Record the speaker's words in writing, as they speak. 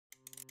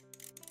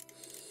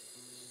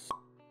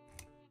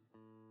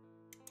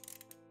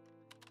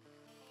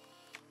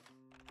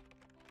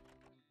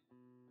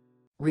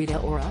Rita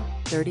Ora,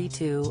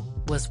 32,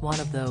 was one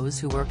of those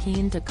who were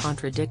keen to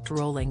contradict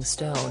Rolling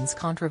Stone's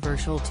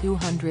controversial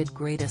 200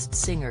 Greatest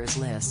Singers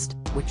list,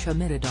 which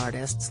omitted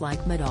artists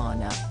like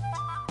Madonna.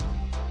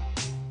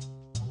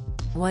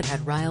 What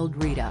had riled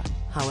Rita,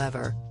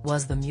 however,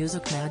 was the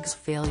Music Mag's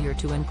failure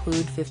to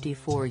include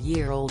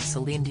 54-year-old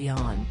Celine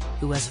Dion,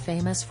 who was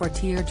famous for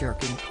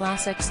tear-jerking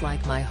classics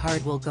like My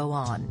Heart Will Go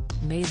On,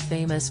 made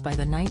famous by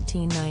the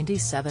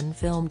 1997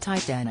 film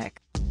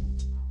Titanic.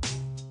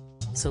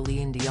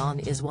 Celine Dion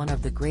is one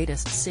of the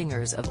greatest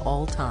singers of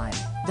all time,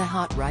 the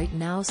Hot Right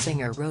Now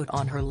singer wrote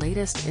on her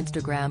latest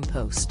Instagram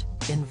post,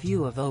 in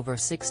view of over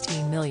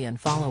 16 million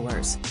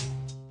followers.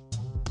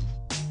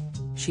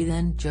 She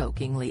then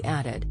jokingly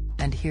added,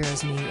 "And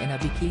here's me in a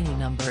bikini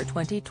number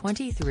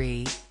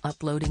 2023,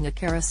 uploading a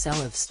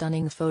carousel of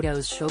stunning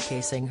photos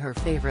showcasing her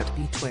favorite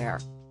beachwear."